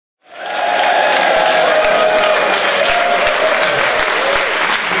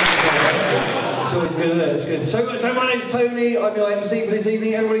Tony. I'm your MC for this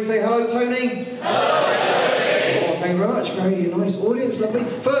evening. Everybody say hello, Tony. Hello, Tony. Oh, thank you very much. Very nice audience, lovely.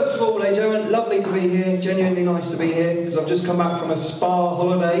 First of all, ladies and gentlemen, lovely to be here. Genuinely nice to be here because I've just come back from a spa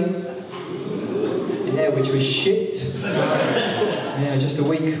holiday. Yeah, which was shit. Yeah, just a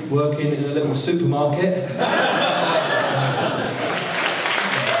week working in a little supermarket.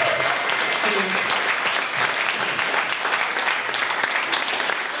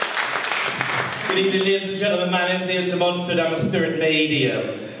 Good evening, ladies and gentlemen. My name's Ian D.Montfort. I'm a spirit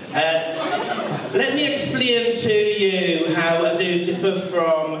medium. Let me explain to you how I do differ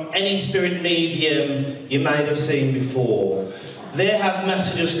from any spirit medium you might have seen before. They have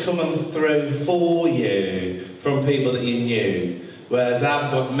messages coming through for you from people that you knew, whereas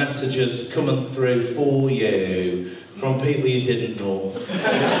I've got messages coming through for you from people you didn't know.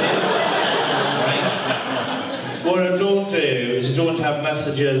 Right? What I don't do is I don't have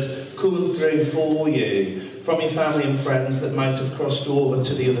messages coming through for you from your family and friends that might have crossed over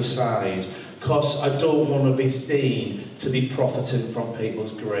to the other side, because I don't want to be seen to be profiting from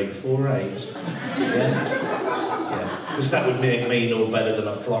people's grief, all right? Yeah? Yeah, because that would make me no better than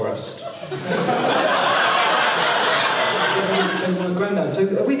a florist. So my granddad, so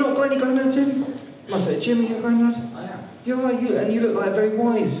have we not got any granddads in? Must say, Jimmy, your granddad? I am. You are, and you look like a very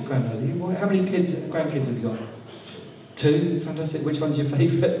wise granddad. How many grandkids have you got? 2? Fantastic. Which one's your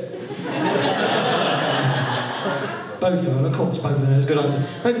favourite? Both of them, of course, both of them. That's a good answer.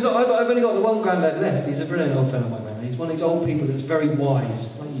 No, because I've only got the one granddad left. He's a brilliant old fellow, my granddad. He's one of these old people that's very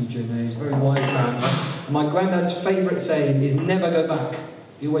wise. Like you, Jim, he's a very wise man. Right? And my granddad's favourite saying is never go back.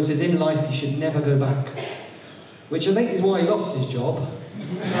 He always says, in life you should never go back. Which I think is why he lost his job.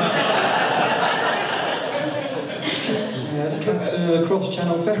 Yeah, as captain of a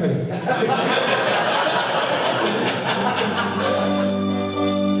cross-channel ferry.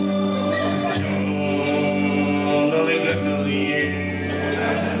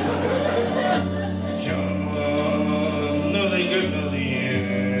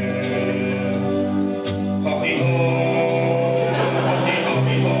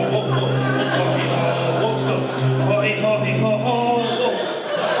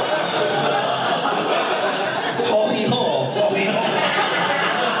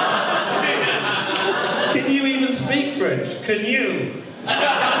 Can you?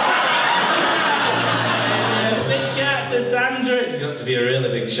 Big shout to Sandra. It's got to be a really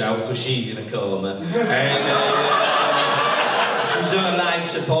big shout because she's in a coma. And she's on a life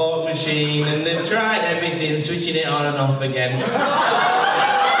support machine and they've tried everything, switching it on and off again.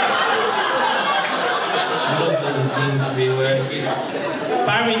 Nothing seems to be working.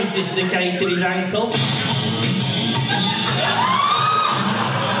 Barry's dislocated his ankle.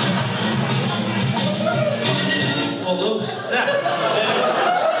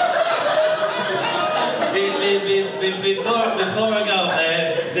 Before I go,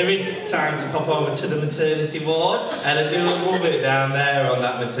 there is time to pop over to the maternity ward, and I do love it down there on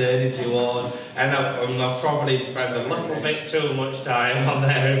that maternity ward, and I'll probably spend a little bit too much time on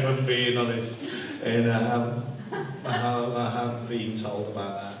there if I'm being honest, and I have been told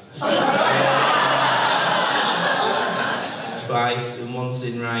about that. Twice and once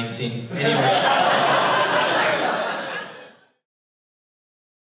in writing. Anyway.